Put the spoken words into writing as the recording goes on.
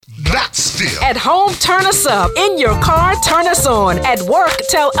That's still. At home, turn us up. In your car, turn us on. At work,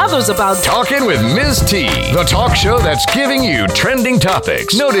 tell others about Talking with Ms. T, the talk show that's giving you trending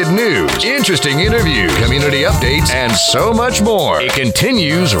topics, noted news, interesting interviews, community updates, and so much more. It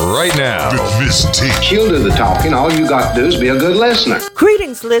continues right now. With Ms. T. She'll do the talking. All you got to do is be a good listener.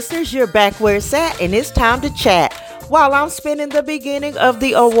 Greetings, listeners. You're back where it's at, and it's time to chat. While I'm spending the beginning of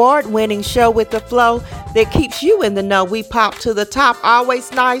the award-winning show with the flow that keeps you in the know, we pop to the top,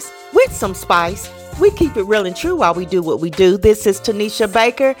 always nice, with some spice. We keep it real and true while we do what we do. This is Tanisha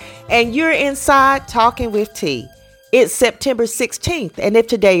Baker, and you're inside Talking with T. It's September 16th, and if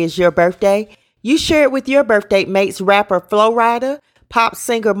today is your birthday, you share it with your birthday mates, rapper Flo Rida, pop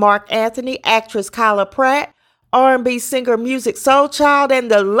singer Mark Anthony, actress Kyla Pratt, R&B singer Musiq Soulchild,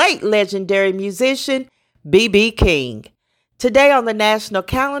 and the late legendary musician B.B. King. Today on the national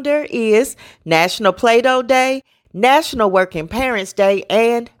calendar is National Play-Doh Day, National Working Parents Day,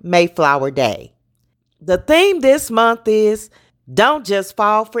 and Mayflower Day. The theme this month is Don't Just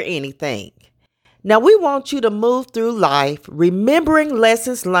Fall for Anything. Now, we want you to move through life remembering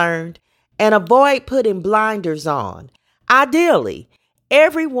lessons learned and avoid putting blinders on. Ideally,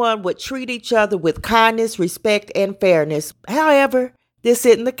 everyone would treat each other with kindness, respect, and fairness. However, this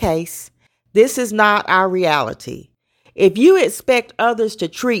isn't the case. This is not our reality. If you expect others to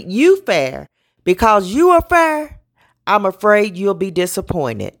treat you fair because you are fair, I'm afraid you'll be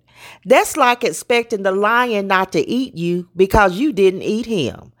disappointed. That's like expecting the lion not to eat you because you didn't eat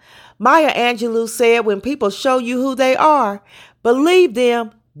him. Maya Angelou said, when people show you who they are, believe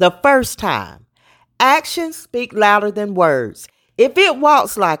them the first time. Actions speak louder than words. If it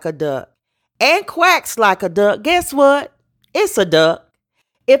walks like a duck and quacks like a duck, guess what? It's a duck.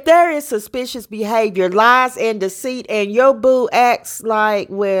 If there is suspicious behavior, lies, and deceit, and your boo acts like,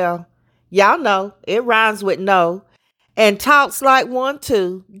 well, y'all know, it rhymes with no, and talks like one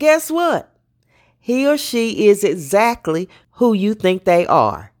too, guess what? He or she is exactly who you think they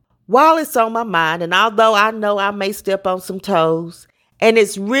are. While it's on my mind, and although I know I may step on some toes, and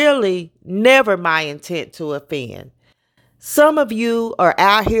it's really never my intent to offend, some of you are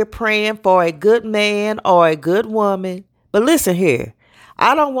out here praying for a good man or a good woman, but listen here.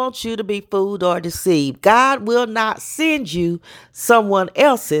 I don't want you to be fooled or deceived. God will not send you someone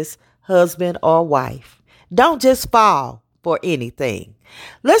else's husband or wife. Don't just fall for anything.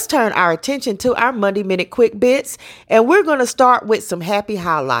 Let's turn our attention to our Monday Minute Quick Bits, and we're going to start with some happy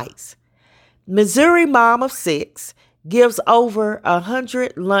highlights. Missouri mom of 6 gives over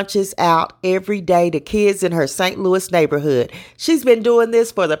 100 lunches out every day to kids in her St. Louis neighborhood. She's been doing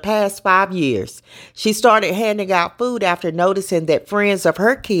this for the past 5 years. She started handing out food after noticing that friends of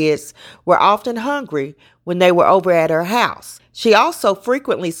her kids were often hungry when they were over at her house. She also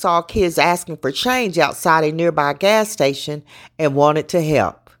frequently saw kids asking for change outside a nearby gas station and wanted to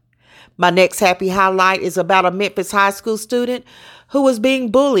help. My next happy highlight is about a Memphis high school student who was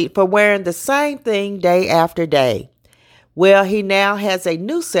being bullied for wearing the same thing day after day. Well, he now has a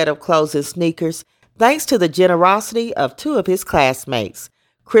new set of clothes and sneakers thanks to the generosity of 2 of his classmates.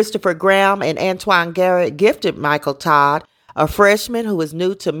 Christopher Graham and Antoine Garrett gifted Michael Todd, a freshman who is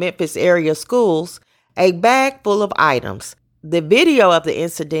new to Memphis area schools, a bag full of items. The video of the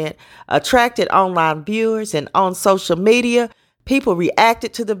incident attracted online viewers, and on social media, people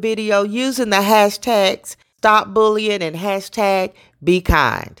reacted to the video using the hashtags #StopBullying and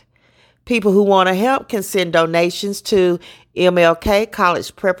 #BeKind. People who want to help can send donations to MLK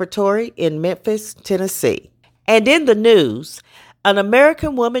College Preparatory in Memphis, Tennessee. And in the news, an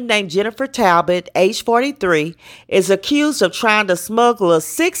American woman named Jennifer Talbot, age 43, is accused of trying to smuggle a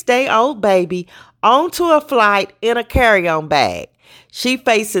 6-day-old baby onto a flight in a carry-on bag. She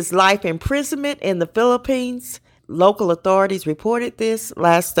faces life imprisonment in the Philippines. Local authorities reported this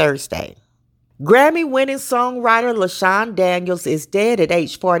last Thursday. Grammy-winning songwriter LaShawn Daniels is dead at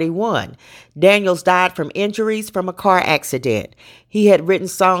age 41. Daniels died from injuries from a car accident. He had written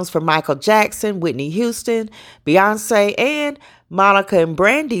songs for Michael Jackson, Whitney Houston, Beyonce, and Monica and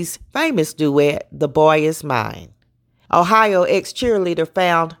Brandy's famous duet, The Boy Is Mine. Ohio ex-cheerleader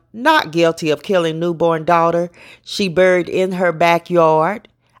found not guilty of killing newborn daughter she buried in her backyard.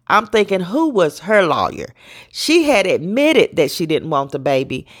 I'm thinking, who was her lawyer? She had admitted that she didn't want the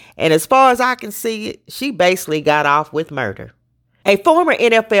baby, and as far as I can see, she basically got off with murder. A former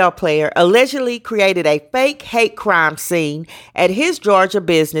NFL player allegedly created a fake hate crime scene at his Georgia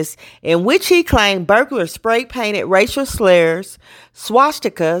business in which he claimed burglars spray-painted racial slurs,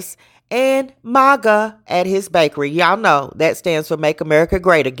 swastikas, and MAGA at his bakery. Y'all know that stands for Make America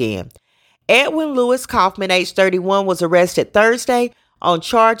Great Again. Edwin Lewis Kaufman, age 31, was arrested Thursday on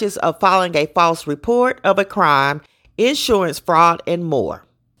charges of filing a false report of a crime, insurance fraud, and more.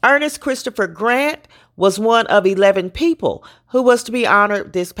 Ernest Christopher Grant was one of 11 people who was to be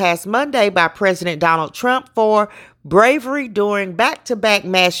honored this past Monday by President Donald Trump for bravery during back-to-back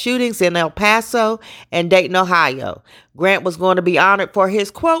mass shootings in El Paso and Dayton, Ohio. Grant was going to be honored for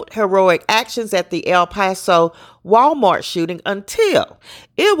his, quote, heroic actions at the El Paso Walmart shooting until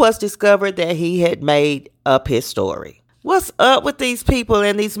it was discovered that he had made up his story. What's up with these people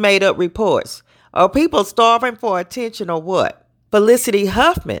and these made-up reports? Are people starving for attention or what? Felicity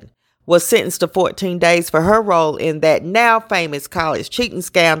Huffman was sentenced to 14 days for her role in that now famous college cheating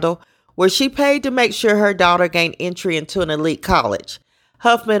scandal where she paid to make sure her daughter gained entry into an elite college.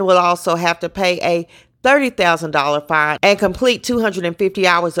 Huffman will also have to pay a $30,000 fine and complete 250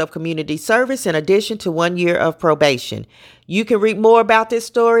 hours of community service in addition to 1 year of probation. You can read more about this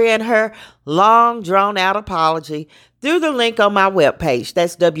story and her long drawn-out apology through the link on my webpage.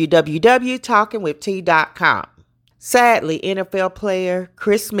 That's www.talkingwitht.com. Sadly, NFL player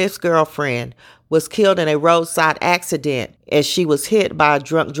Chris Smith's girlfriend was killed in a roadside accident as she was hit by a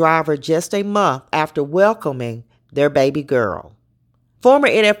drunk driver just a month after welcoming their baby girl. Former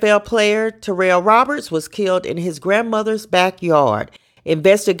NFL player Terrell Roberts was killed in his grandmother's backyard.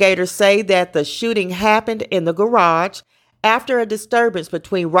 Investigators say that the shooting happened in the garage after a disturbance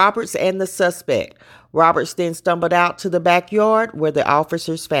between Roberts and the suspect. Roberts then stumbled out to the backyard where the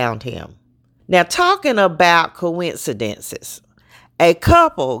officers found him. Now, talking about coincidences, a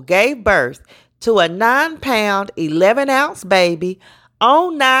couple gave birth to a 9-pound, 11-ounce baby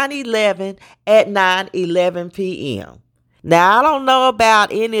on 9/11 at 9:11 p.m. Now, I don't know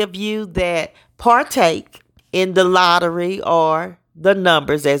about any of you that partake in the lottery or the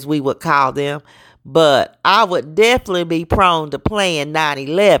numbers, as we would call them, but I would definitely be prone to playing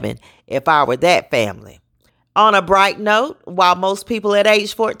 9/11 if I were that family. On a bright note, while most people at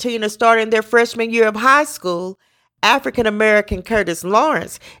age 14 are starting their freshman year of high school, African-American Curtis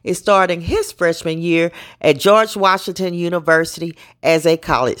Lawrence is starting his freshman year at George Washington University as a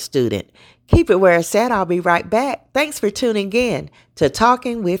college student. Keep it where it's at. I'll be right back. Thanks for tuning in to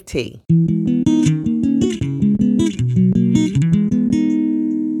Talking with T.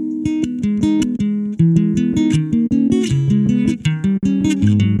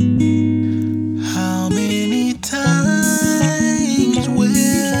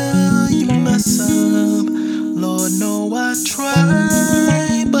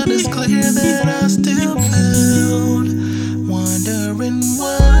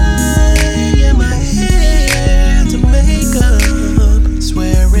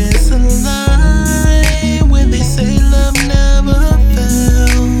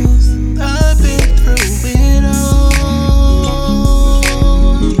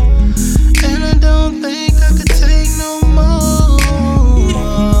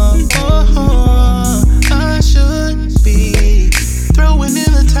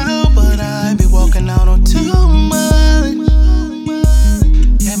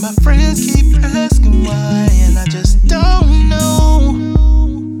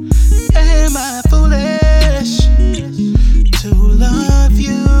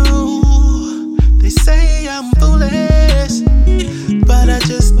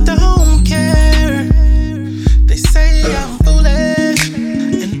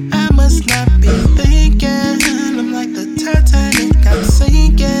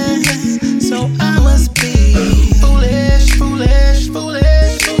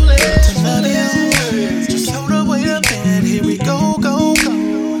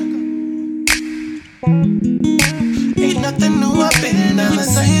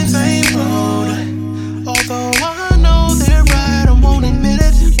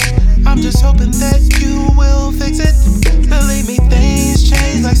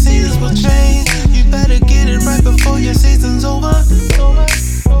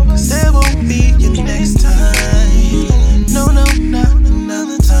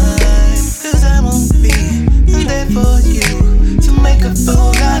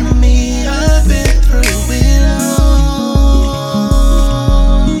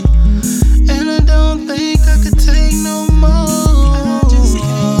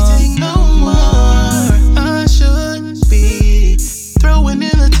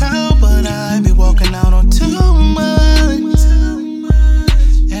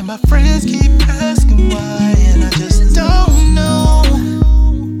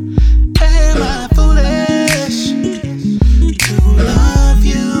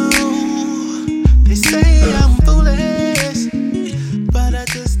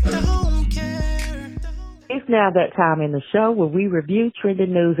 Now that time in the show where we review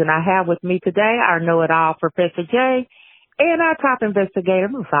trending news, and I have with me today our know-it-all Professor J and our top investigator,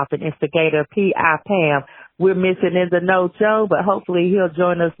 most often instigator, P.I. Pam. we're missing in the know Joe, but hopefully he'll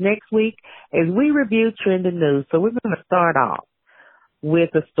join us next week as we review trending news. So we're going to start off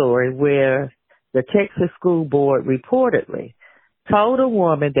with a story where the Texas school board reportedly told a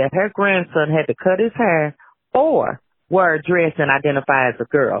woman that her grandson had to cut his hair or wear a dress and identify as a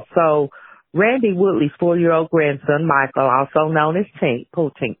girl. So Randy Woodley's 4-year-old grandson, Michael, also known as Tink,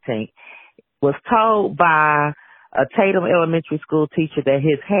 Tink Tink, was told by a Tatum Elementary School teacher that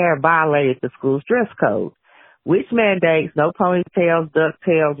his hair violated the school's dress code, which mandates no ponytails,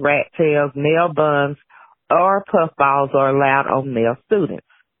 ducktails, rat tails, nail buns, or puffballs are allowed on male students.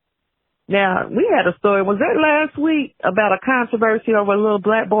 Now, we had a story, was that last week, about a controversy over a little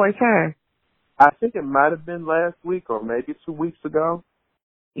black boy's hair? I think it might have been last week or maybe 2 weeks ago.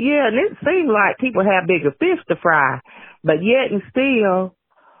 Yeah, and it seemed like people had bigger fish to fry, but yet and still,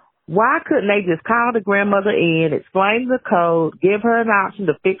 why couldn't they just call the grandmother in, explain the code, give her an option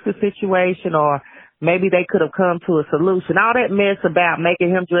to fix the situation, or maybe they could have come to a solution? All that mess about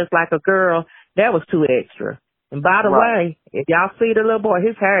making him dress like a girl, that was too extra. And by the way, if y'all see the little boy,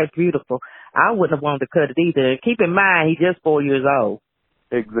 his hair is beautiful. I wouldn't have wanted to cut it either. Keep in mind, he's just 4 years old.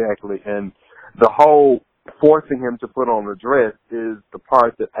 Exactly. And the whole forcing him to put on a dress is the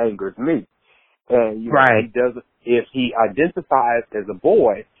part that angers me. And you know, if he identifies as a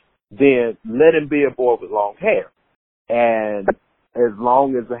boy, then let him be a boy with long hair. And as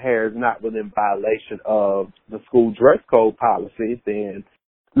long as the hair is not within violation of the school dress code policies, then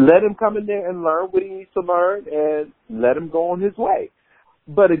let him come in there and learn what he needs to learn and let him go on his way.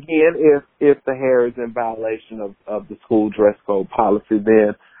 But again, if the hair is in violation of the school dress code policy,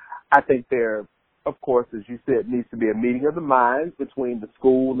 then I think there, of course, as you said, needs to be a meeting of the minds between the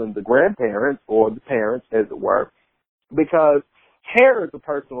school and the grandparents, or the parents, as it were, because hair is a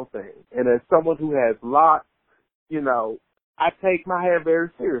personal thing. And as someone who has locks, you know, I take my hair very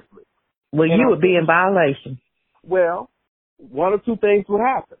seriously. Well, you would be in violation. Well, one or two things would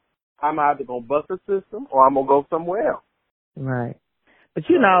happen. I'm either going to bust the system or I'm going to go somewhere else. Right. But,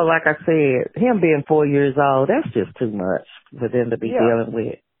 you know, like I said, him being 4 years old, that's just too much for them to be dealing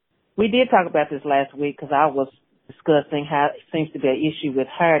with. We did talk about this last week because I was discussing how it seems to be an issue with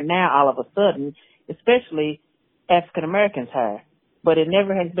hair now all of a sudden, especially African-Americans' hair. But it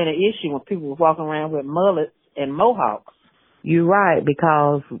never has been an issue when people were walking around with mullets and mohawks. You're right,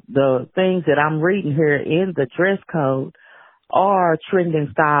 because the things that I'm reading here in the dress code are trending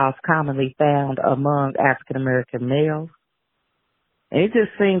styles commonly found among African-American males. And it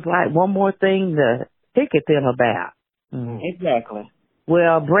just seems like one more thing to pick at them about. Exactly.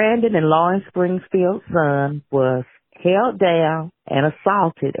 Well, Brandon and Lawrence Springfield's son was held down and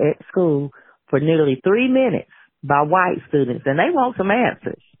assaulted at school for nearly 3 minutes by white students, and they want some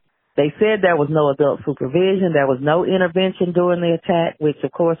answers. They said there was no adult supervision, there was no intervention during the attack, which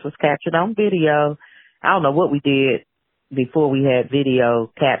of course was captured on video. I don't know what we did before we had video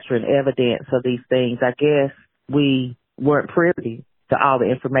capturing evidence of these things. I guess we weren't privy to all the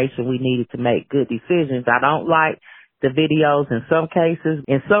information we needed to make good decisions. I don't like the videos in some cases.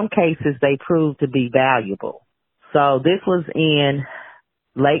 In some cases, they proved to be valuable. So this was in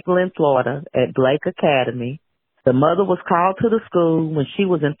Lakeland, Florida, at Blake Academy. The mother was called to the school when she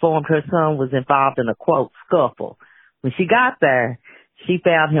was informed her son was involved in a, quote, scuffle. When she got there, she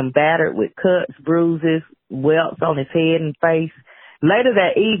found him battered with cuts, bruises, welts on his head and face. Later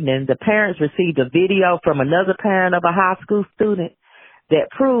that evening, the parents received a video from another parent of a high school student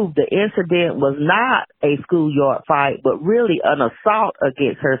that proved the incident was not a schoolyard fight, but really an assault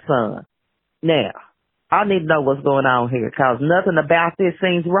against her son. Now, I need to know what's going on here, because nothing about this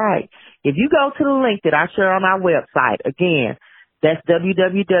seems right. If you go to the link that I share on our website, again, that's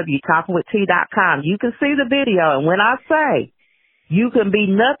www.talkingwitht.com, you can see the video. And when I say you can be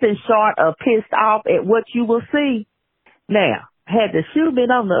nothing short of pissed off at what you will see. Now, had the shoe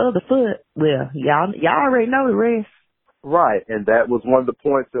been on the other foot, well, y'all already know the rest. Right, and that was one of the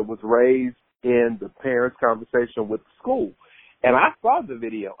points that was raised in the parents' conversation with the school. And I saw the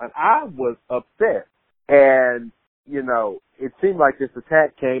video, and I was upset. And, you know, it seemed like this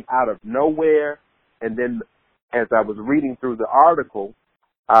attack came out of nowhere. And then as I was reading through the article,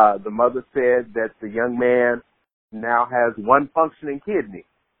 the mother said that the young man now has one functioning kidney.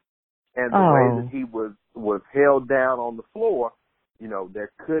 And the way that he was held down on the floor, you know, there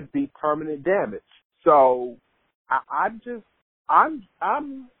could be permanent damage. So I'm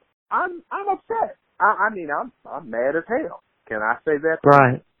upset. I mean, I'm mad as hell. Can I say that?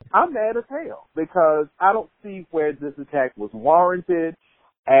 Right. I'm mad as hell because I don't see where this attack was warranted,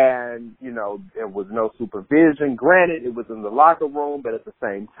 and, you know, there was no supervision. Granted, it was in the locker room, but at the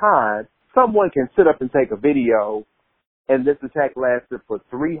same time, someone can sit up and take a video and this attack lasted for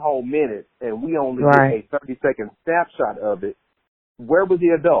 3 whole minutes, and we only right. get a 30-second snapshot of it, where was the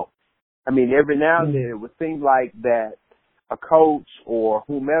adult? I mean, every now and then it would seem like that a coach or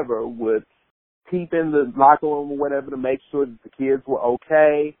whomever would peep in the locker room or whatever to make sure that the kids were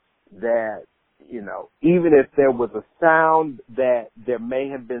okay, that, you know, even if there was a sound that there may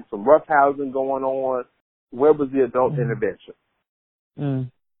have been some roughhousing going on, where was the adult intervention?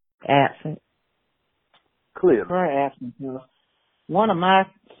 Absent. Clearly. Very absent. One of my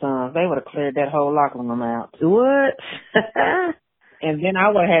sons, they would have cleared that whole locker room out. What? And then I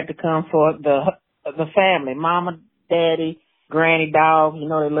would have had to come for the family, mama, daddy, granny, dogs. You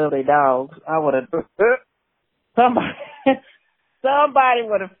know they love their dogs. I would have somebody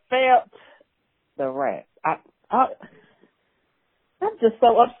would have felt the wrath. I'm just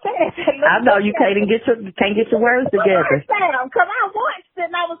so upset. I know you can't get your words together. Because I watched it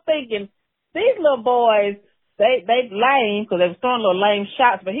and I was thinking, these little boys, they lame because they were throwing little lame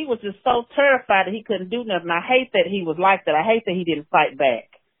shots, but he was just so terrified that he couldn't do nothing. I hate that he was like that. I hate that he didn't fight back.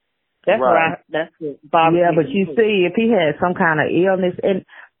 That's right. That's what bothers me. Yeah, but you see, if he had some kind of illness, and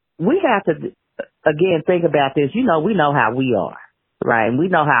we have to again think about this. You know, we know how we are, right? And we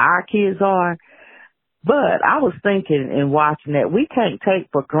know how our kids are. But I was thinking and watching that we can't take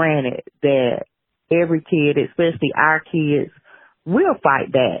for granted that every kid, especially our kids, will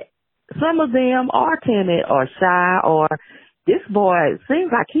fight back. Some of them are timid or shy, or this boy, it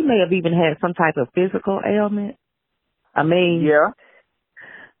seems like he may have even had some type of physical ailment. I mean, yeah.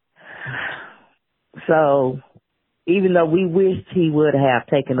 So even though we wished he would have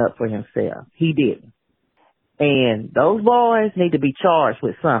taken up for himself, he didn't. And those boys need to be charged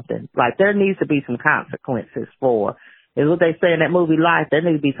with something. Like, there needs to be some consequences for, is what they say in that movie Life, there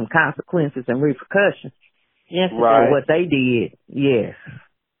needs to be some consequences and repercussions. Yes, right. For what they did. Yes.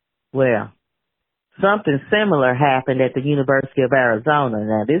 Well, something similar happened at the University of Arizona.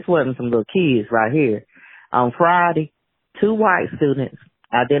 Now, this wasn't some little kids right here. On Friday, 2 white students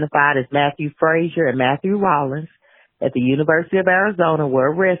identified as Matthew Frazier and Matthew Rollins at the University of Arizona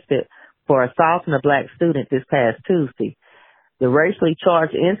were arrested for assaulting a black student this past Tuesday. The racially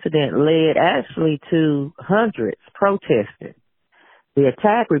charged incident led actually to hundreds protesting. The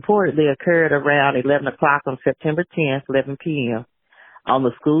attack reportedly occurred around 11 o'clock on September 10th, 11 p.m. on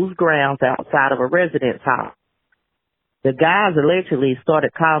the school's grounds outside of a residence hall. The guys allegedly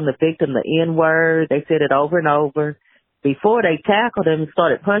started calling the victim the N-word. They said it over and over. Before they tackled him,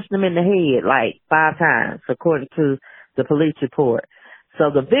 started punching him in the head like 5 times, according to the police report. So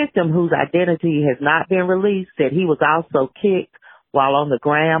the victim, whose identity has not been released, said he was also kicked while on the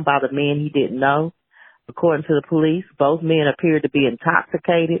ground by the men he didn't know. According to the police, both men appeared to be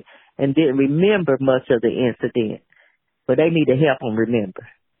intoxicated and didn't remember much of the incident. But they need to help them remember.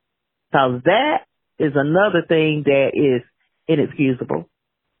 Because that is another thing that is inexcusable.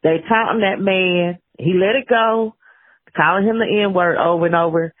 They taunting that man. He let it go, calling him the N-word over and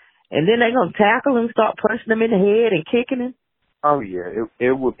over. And then they're going to tackle him, start punching him in the head and kicking him. Oh, yeah,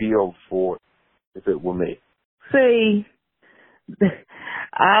 it would be over for it if it were me. See,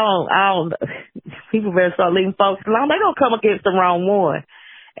 I don't, people better start leaving folks alone. They're going to come against the wrong one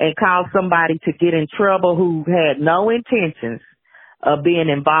and cause somebody to get in trouble who had no intentions of being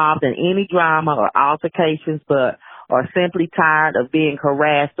involved in any drama or altercations, but are simply tired of being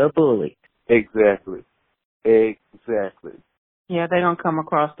harassed or bullied. Exactly. Yeah, they're going to come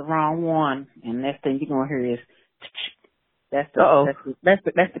across the wrong one, and next thing you're going to hear is, that's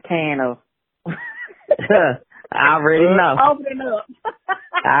the can of. I already know. Open it up.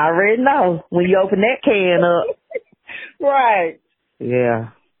 I already know when you open that can up. Right. Yeah.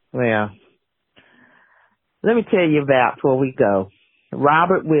 Well, let me tell you about before we go.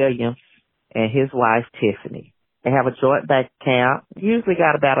 Robert Williams and his wife Tiffany. They have a joint bank account. Usually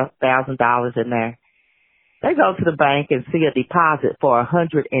got about $1,000 in there. They go to the bank and see a deposit for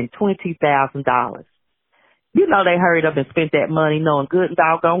 $120,000. You know they hurried up and spent that money knowing good and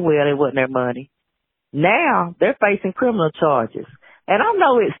doggone well it wasn't their money. Now they're facing criminal charges. And I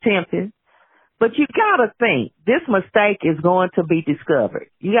know it's tempting, but you gotta think this mistake is going to be discovered.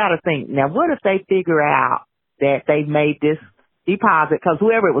 You gotta think, now what if they figure out that they made this deposit, because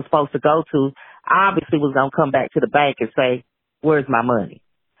whoever it was supposed to go to obviously was going to come back to the bank and say, where's my money?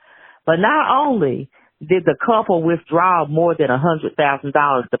 But not only did the couple withdraw more than $100,000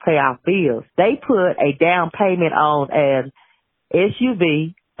 to pay off bills, they put a down payment on an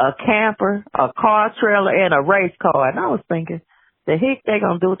SUV, a camper, a car trailer, and a race car. And I was thinking, the heck they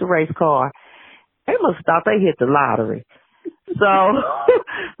going to do with the race car? They must have thought they hit the lottery. So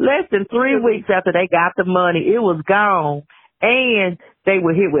less than 3 weeks after they got the money, it was gone. And they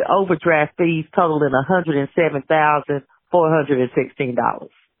were hit with overdraft fees totaling $107,416.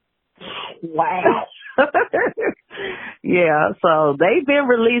 Wow. Yeah, so they've been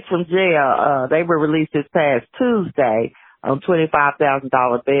released from jail. They were released this past Tuesday on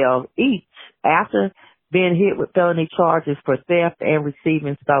 $25,000 bail each after being hit with felony charges for theft and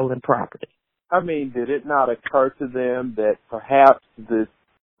receiving stolen property. I mean, did it not occur to them that perhaps this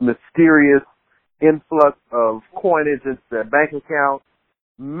mysterious influx of coinage into their bank account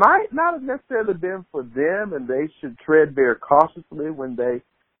might not have necessarily been for them, and they should tread very cautiously when they,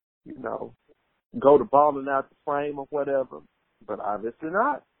 go to balling out the frame or whatever? But obviously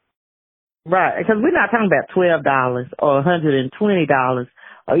not. Right, because we're not talking about $12 or $120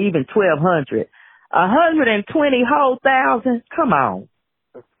 or even $1,200. 120 whole thousand? Come on.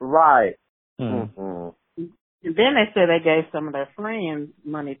 Right. Mm-hmm. And then they said they gave some of their friends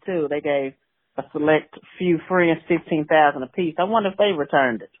money too. They gave a select few friends $15,000 apiece. I wonder if they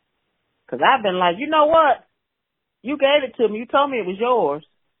returned it. Because I've been like, you know what? You gave it to me. You told me it was yours.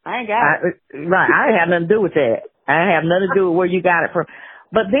 I ain't got it. Right. I ain't have nothing to do with that. I ain't have nothing to do with where you got it from.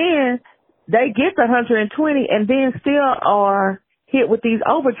 But then they get the 120 and then still are hit with these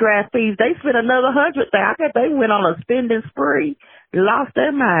overdraft fees. They spent another $100,000. I guess they went on a spending spree, lost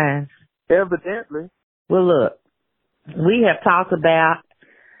their minds. Evidently. Well, look, we have talked about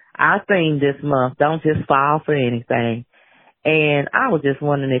our theme this month, don't just fall for anything. And I was just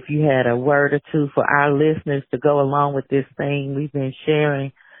wondering if you had a word or two for our listeners to go along with this thing. We've been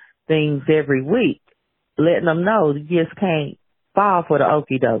sharing things every week, letting them know you just can't fall for the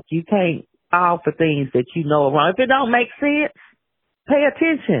okie doke. You can't fall for things that you know are wrong. If it don't make sense, pay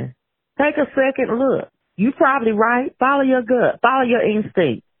attention. Take a second look. You're probably right. Follow your gut. Follow your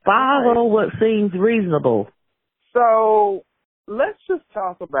instinct. Follow what seems reasonable. So let's just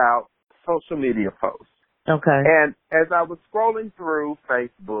talk about social media posts. Okay. And as I was scrolling through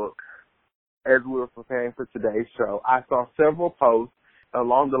Facebook as we were preparing for today's show, I saw several posts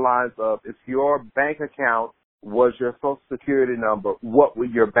along the lines of, if your bank account was your Social Security number, what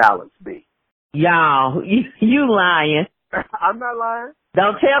would your balance be? Y'all, you lying. I'm not lying.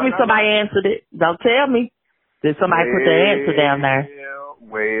 Don't tell me somebody answered it. Don't tell me. Did somebody put their answer down there?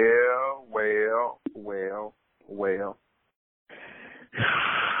 Well.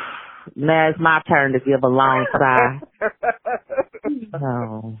 Now it's my turn to give a long sigh.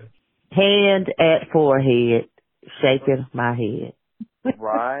 Oh. Hand at forehead, shaking my head.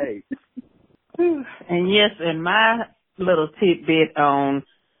 Right. And yes, and my little tidbit on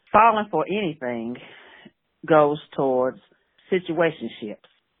falling for anything goes towards situationships.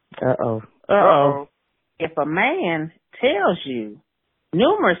 Uh-oh. If a man tells you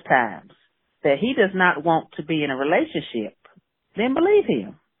numerous times that he does not want to be in a relationship, then believe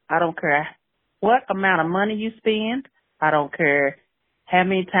him. I don't care what amount of money you spend. I don't care how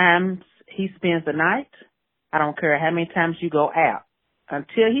many times he spends the night. I don't care how many times you go out.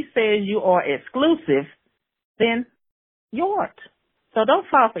 Until he says you are exclusive, then you aren't. So don't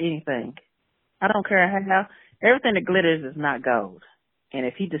fall for anything. I don't care how. Everything that glitters is not gold. And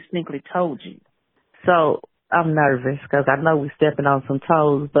if he distinctly told you. So I'm nervous because I know we're stepping on some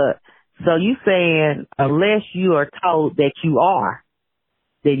toes, but so you saying unless you are told that you are,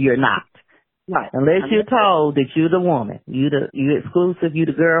 then you're not. Right. Unless you're told that you're the woman, you exclusive, you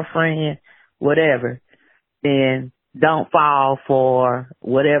the girlfriend, whatever, then don't fall for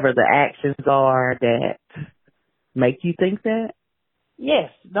whatever the actions are that make you think that.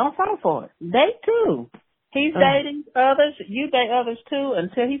 Yes, don't fall for it. Date too. He's dating others, you date others too,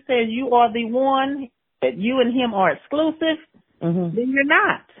 until he says you are the one, that you and him are exclusive, then you're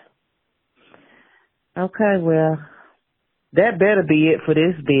not. Okay, well, that better be it for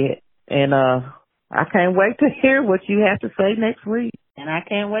this bit. And I can't wait to hear what you have to say next week. And I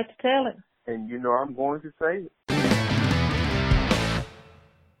can't wait to tell it. And you know I'm going to say it.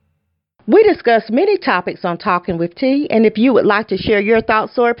 We discuss many topics on Talking with T, and if you would like to share your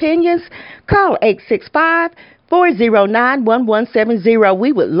thoughts or opinions, call 865-409-1170.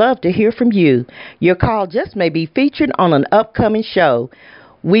 We would love to hear from you. Your call just may be featured on an upcoming show.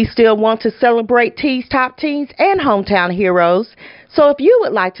 We still want to celebrate T's Top Teens and Hometown Heroes. So if you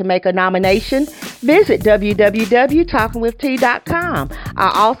would like to make a nomination, visit www.talkingwitht.com.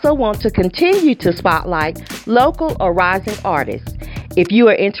 I also want to continue to spotlight local or rising artists. If you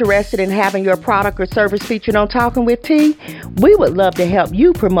are interested in having your product or service featured on Talking with T, we would love to help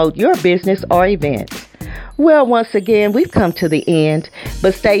you promote your business or event. Well, once again, we've come to the end,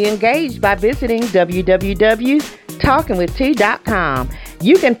 but stay engaged by visiting www.talkingwitht.com.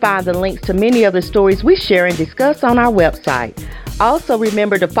 You can find the links to many of the stories we share and discuss on our website. Also,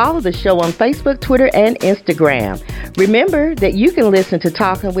 remember to follow the show on Facebook, Twitter, and Instagram. Remember that you can listen to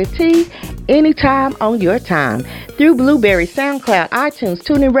Talking with T anytime on your time through Blueberry, SoundCloud, iTunes,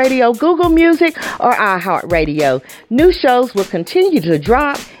 TuneIn Radio, Google Music, or iHeartRadio. New shows will continue to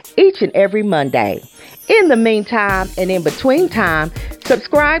drop each and every Monday. In the meantime and in between time,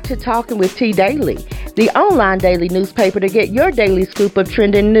 subscribe to Talking with T Daily, the online daily newspaper to get your daily scoop of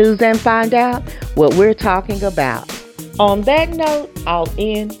trending news and find out what we're talking about. On that note, I'll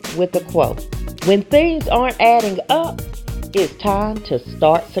end with a quote. When things aren't adding up, it's time to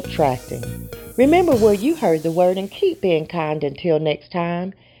start subtracting. Remember where you heard the word and keep being kind until next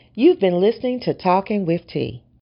time. You've been listening to Talking with T.